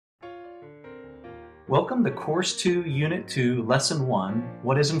Welcome to Course 2, Unit 2, Lesson 1,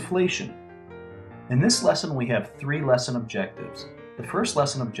 What is Inflation? In this lesson we have 3 lesson objectives. The first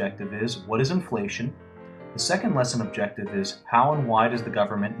lesson objective is, what is inflation? The second lesson objective is, how and why does the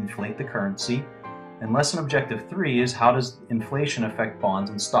government inflate the currency? And lesson objective 3 is, how does inflation affect bonds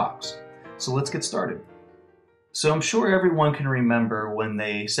and stocks? So let's get started. So I'm sure everyone can remember when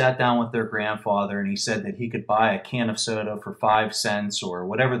they sat down with their grandfather and he said that he could buy a can of soda for 5 cents or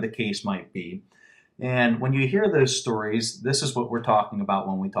whatever the case might be. And when you hear those stories, this is what we're talking about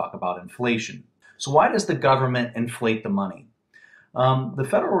when we talk about inflation. So why does the government inflate the money? The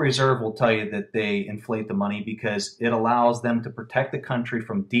Federal Reserve will tell you that they inflate the money because it allows them to protect the country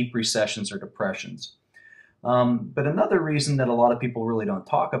from deep recessions or depressions. But another reason that a lot of people really don't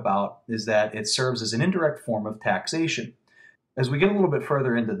talk about is that it serves as an indirect form of taxation. As we get a little bit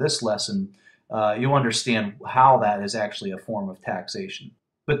further into this lesson, you'll understand how that is actually a form of taxation.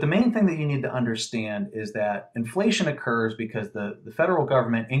 But the main thing that you need to understand is that inflation occurs because the federal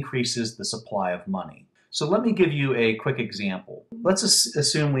government increases the supply of money. So let me give you a quick example. Let's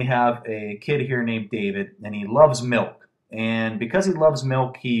assume we have a kid here named David, and he loves milk. And because he loves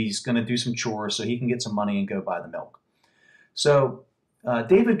milk, he's going to do some chores so he can get some money and go buy the milk. So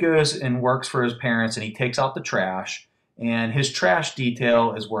David goes and works for his parents, and he takes out the trash, and his trash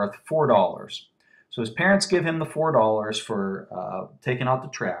detail is worth $4. So his parents give him the $4 for taking out the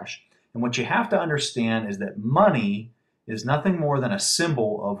trash. And what you have to understand is that money is nothing more than a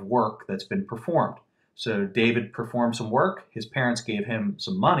symbol of work that's been performed. So David performed some work, his parents gave him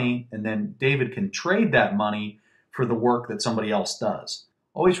some money, and then David can trade that money for the work that somebody else does.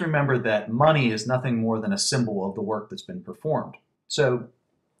 Always remember that money is nothing more than a symbol of the work that's been performed. So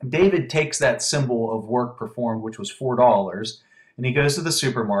David takes that symbol of work performed, which was $4, and he goes to the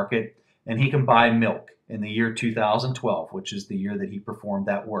supermarket and he can buy milk in the year 2012, which is the year that he performed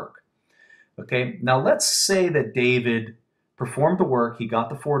that work. Okay, now let's say that David performed the work, he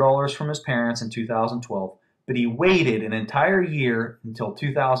got the $4 from his parents in 2012, but he waited an entire year until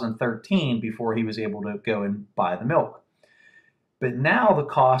 2013 before he was able to go and buy the milk. But now the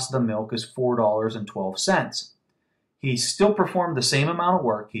cost of the milk is $4.12. He still performed the same amount of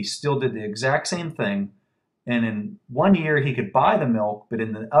work, he still did the exact same thing, and in one year he could buy the milk, but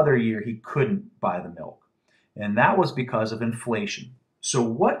in the other year he couldn't buy the milk. And that was because of inflation. So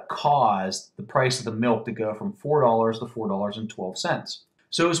what caused the price of the milk to go from $4 to $4.12?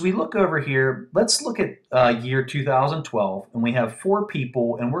 So as we look over here, let's look at year 2012, and we have 4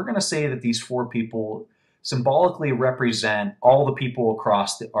 people, and we're going to say that these 4 people symbolically represent all the people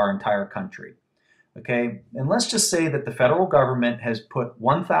across our entire country. Okay, and let's just say that the federal government has put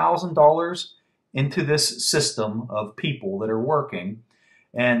 $1,000 into this system of people that are working,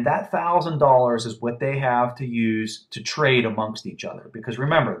 and that $1,000 is what they have to use to trade amongst each other. Because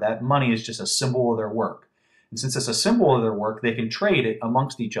remember, that money is just a symbol of their work. And since it's a symbol of their work, they can trade it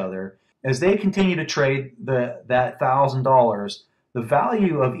amongst each other. As they continue to trade that $1,000, the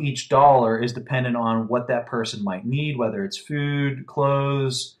value of each dollar is dependent on what that person might need, whether it's food,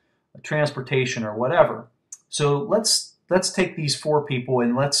 clothes, transportation, or whatever. So let's take these 4 people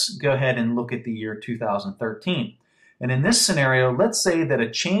and let's go ahead and look at the year 2013. And in this scenario, let's say that a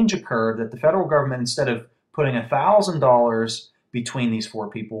change occurred, that the federal government, instead of putting $1,000 between these 4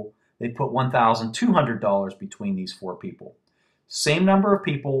 people, they put $1,200 between these 4 people. Same number of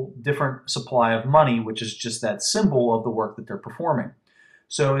people, different supply of money, which is just that symbol of the work that they're performing.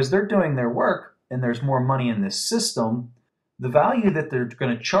 So as they're doing their work and there's more money in this system, the value that they're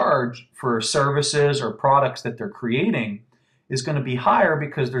going to charge for services or products that they're creating is going to be higher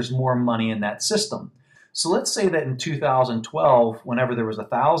because there's more money in that system. So let's say that in 2012, whenever there was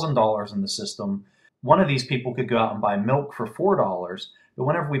 $1,000 in the system, one of these people could go out and buy milk for $4. But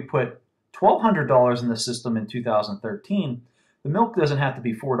whenever we put $1,200 in the system in 2013, the milk doesn't have to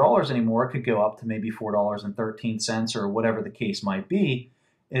be $4 anymore. It could go up to maybe $4.13 or whatever the case might be.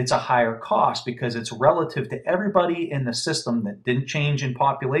 It's a higher cost because it's relative to everybody in the system that didn't change in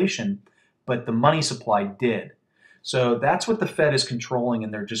population, but the money supply did. So that's what the Fed is controlling,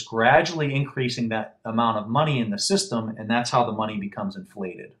 and they're just gradually increasing that amount of money in the system, and that's how the money becomes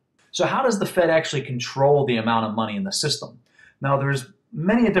inflated. So how does the Fed actually control the amount of money in the system? Now, there's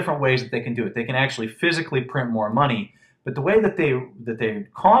many different ways that they can do it. They can actually physically print more money, but the way that they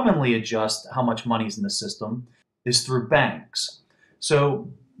commonly adjust how much money is in the system is through banks. So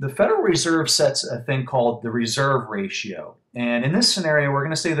the Federal Reserve sets a thing called the reserve ratio. And in this scenario, we're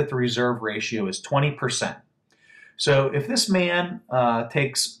going to say that the reserve ratio is 20%. So if this man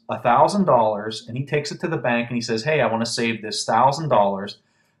takes $1,000 and he takes it to the bank and he says, hey, I want to save this $1,000,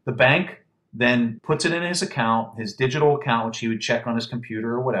 the bank then puts it in his account, his digital account, which he would check on his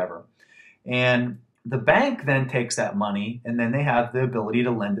computer or whatever. And The bank then takes that money and then they have the ability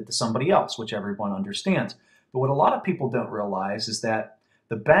to lend it to somebody else, which everyone understands. But what a lot of people don't realize is that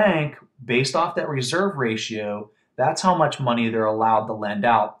the bank, based off that reserve ratio, that's how much money they're allowed to lend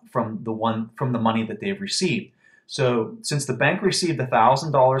out from the money that they've received. So since the bank received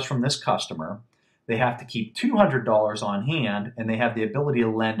 $1,000 from this customer, they have to keep $200 on hand and they have the ability to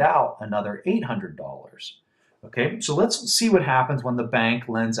lend out another $800. Okay, so let's see what happens when the bank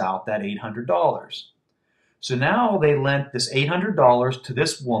lends out that $800. So now they lent this $800 to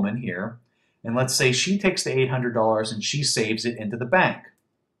this woman here, and let's say she takes the $800 and she saves it into the bank.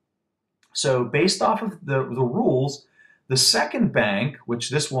 So based off of the rules, the second bank, which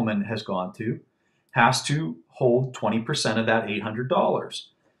this woman has gone to, has to hold 20% of that $800.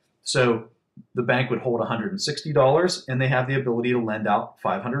 So the bank would hold $160 and they have the ability to lend out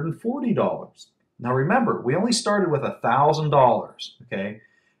 $540. Now remember, we only started with $1,000, okay?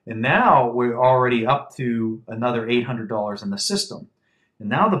 And now we're already up to another $800 in the system. And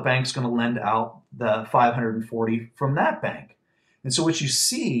now the bank's going to lend out the $540 from that bank. And so what you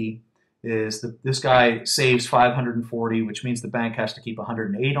see is that this guy saves $540, which means the bank has to keep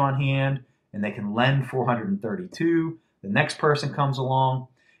 $108 on hand, and they can lend $432. The next person comes along,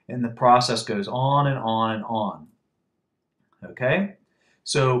 and the process goes on and on and on. Okay?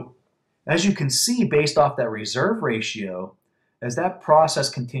 So as you can see, based off that reserve ratio, as that process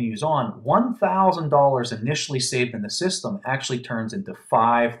continues on, $1,000 initially saved in the system actually turns into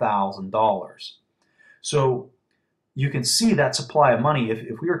 $5,000. So you can see that supply of money.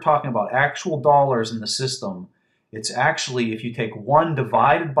 If we were talking about actual dollars in the system, it's actually, if you take 1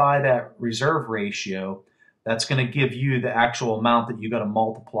 divided by that reserve ratio, that's going to give you the actual amount that you got to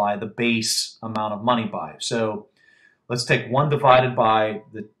multiply the base amount of money by. So let's take 1 divided by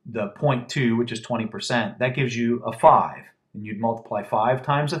the 0.2, which is 20%. That gives you a 5. And you'd multiply 5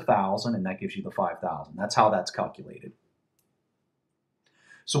 times 1,000, and that gives you the 5,000. That's how that's calculated.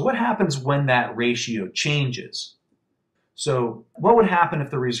 So what happens when that ratio changes? So what would happen if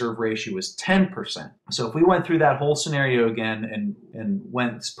the reserve ratio is 10%? So if we went through that whole scenario again and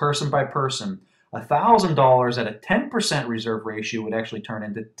went person by person, $1,000 at a 10% reserve ratio would actually turn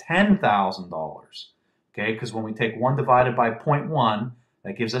into $10,000. Okay, because when we take 1 divided by 0.1,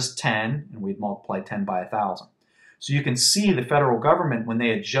 that gives us 10, and we'd multiply 10 by 1,000. So you can see the federal government, when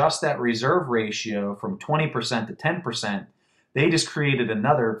they adjust that reserve ratio from 20% to 10%, they just created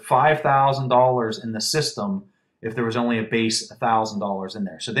another $5,000 in the system if there was only a base $1,000 in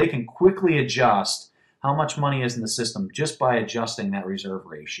there. So they can quickly adjust how much money is in the system just by adjusting that reserve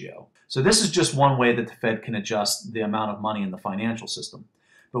ratio. So this is just one way that the Fed can adjust the amount of money in the financial system.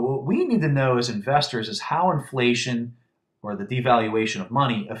 But what we need to know as investors is how inflation or the devaluation of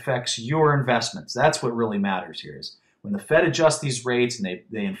money affects your investments. That's what really matters here is when the Fed adjusts these rates and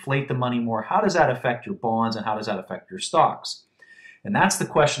they inflate the money more, how does that affect your bonds and how does that affect your stocks? And that's the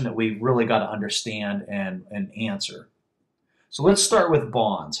question that we really got to understand and answer. So let's start with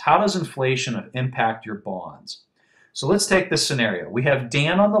bonds. How does inflation impact your bonds? So let's take this scenario. We have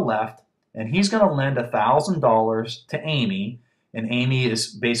Dan on the left, and he's going to lend $1,000 to Amy, and Amy is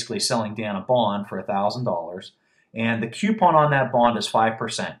basically selling Dan a bond for $1,000. And the coupon on that bond is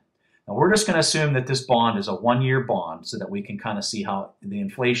 5%. Now we're just going to assume that this bond is a 1-year bond so that we can kind of see how the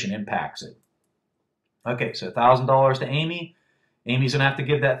inflation impacts it. Okay, so $1,000 to Amy. Amy's going to have to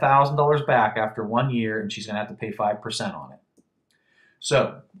give that $1,000 back after 1 year, and she's going to have to pay 5% on it.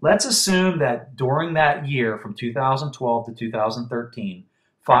 So let's assume that during that year from 2012 to 2013,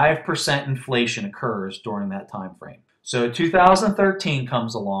 5% inflation occurs during that time frame. So 2013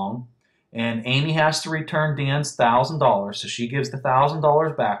 comes along, and Amy has to return Dan's $1,000, so she gives the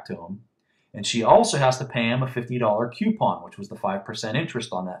 $1,000 back to him. And she also has to pay him a $50 coupon, which was the 5%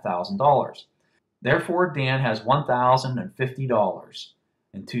 interest on that $1,000. Therefore, Dan has $1,050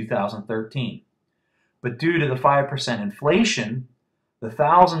 in 2013. But due to the 5% inflation, the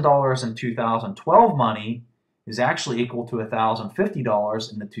 $1,000 in 2012 money is actually equal to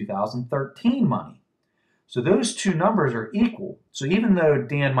 $1,050 in the 2013 money. So those two numbers are equal. So even though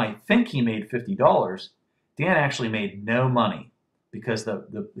Dan might think he made $50, Dan actually made no money because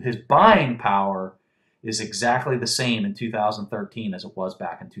his buying power is exactly the same in 2013 as it was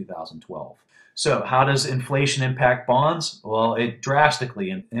back in 2012. So how does inflation impact bonds? Well, it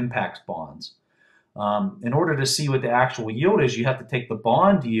drastically impacts bonds. In order to see what the actual yield is, you have to take the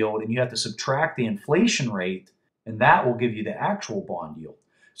bond yield and you have to subtract the inflation rate, and that will give you the actual bond yield.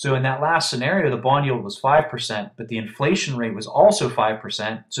 So in that last scenario, the bond yield was 5%, but the inflation rate was also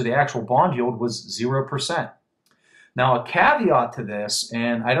 5%, so the actual bond yield was 0%. Now, a caveat to this,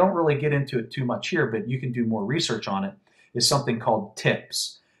 and I don't really get into it too much here, but you can do more research on it, is something called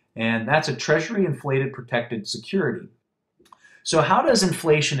TIPS. and that's a Treasury inflated protected security. So how does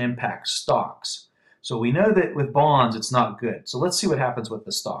inflation impact stocks? So we know that with bonds it's not good. So let's see what happens with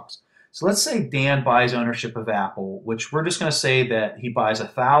the stocks. So let's say Dan buys ownership of Apple, which we're just going to say that he buys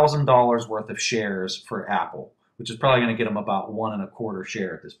 $1,000 worth of shares for Apple, which is probably going to get him about 1.25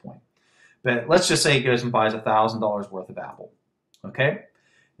 share at this point. But let's just say he goes and buys $1,000 worth of Apple. Okay?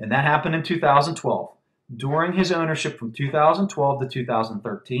 And that happened in 2012. During his ownership from 2012 to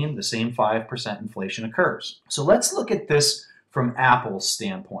 2013, the same 5% inflation occurs. So let's look at this from Apple's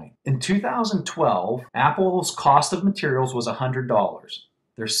standpoint. In 2012, Apple's cost of materials was $100.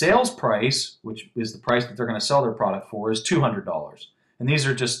 Their sales price, which is the price that they're going to sell their product for, is $200. And these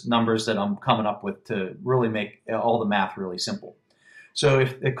are just numbers that I'm coming up with to really make all the math really simple. So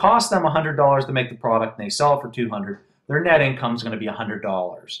if it costs them $100 to make the product and they sell it for $200, their net income is going to be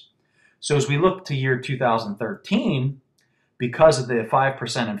 $100. So as we look to year 2013, because of the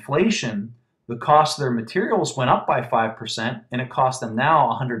 5% inflation, the cost of their materials went up by 5%, and it costs them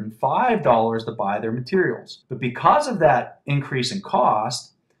now $105 to buy their materials. But because of that increase in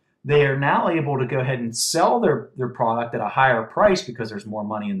cost, they are now able to go ahead and sell their product at a higher price because there's more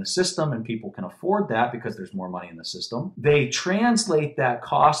money in the system and people can afford that because there's more money in the system. They translate that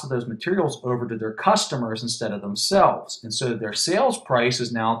cost of those materials over to their customers instead of themselves. And so their sales price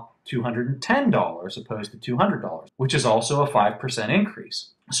is now $210 opposed to $200, which is also a 5%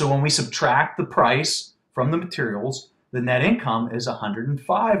 increase. So when we subtract the price from the materials, the net income is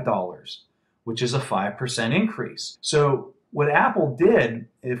 $105, which is a 5% increase. So what Apple did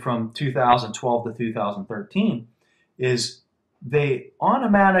from 2012 to 2013 is they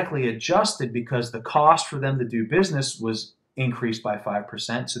automatically adjusted because the cost for them to do business was increased by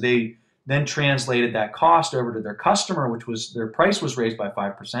 5%. So they then translated that cost over to their customer, which was their price was raised by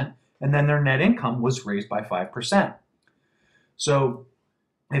 5%, and then their net income was raised by 5%. So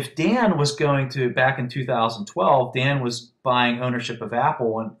if Dan was going to, back in 2012, Dan was buying ownership of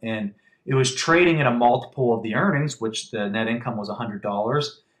Apple and it was trading at a multiple of the earnings, which the net income was $100.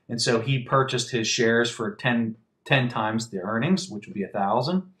 And so he purchased his shares for 10 times the earnings, which would be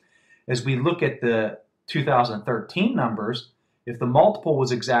 $1,000. As we look at the 2013 numbers, if the multiple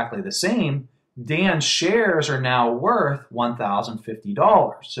was exactly the same, Dan's shares are now worth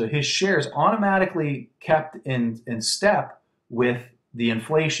 $1,050. So his shares automatically kept in step with the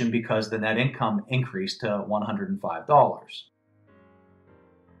inflation because the net income increased to $105.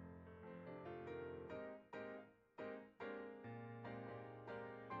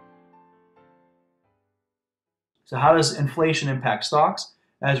 So how does inflation impact stocks?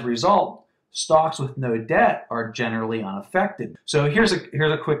 As a result, stocks with no debt are generally unaffected. So here's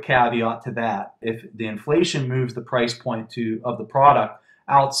a quick caveat to that. If the inflation moves the price point of the product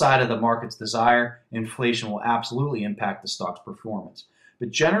outside of the market's desire, inflation will absolutely impact the stock's performance.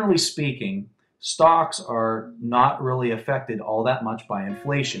 But generally speaking, stocks are not really affected all that much by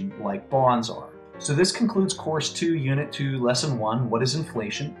inflation like bonds are. So this concludes Course 2, Unit 2, Lesson 1, What is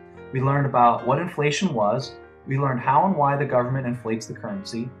Inflation? We learned about what inflation was, we learned how and why the government inflates the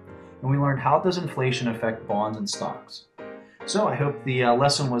currency, and we learned how does inflation affect bonds and stocks. So I hope the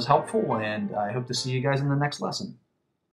lesson was helpful, and I hope to see you guys in the next lesson.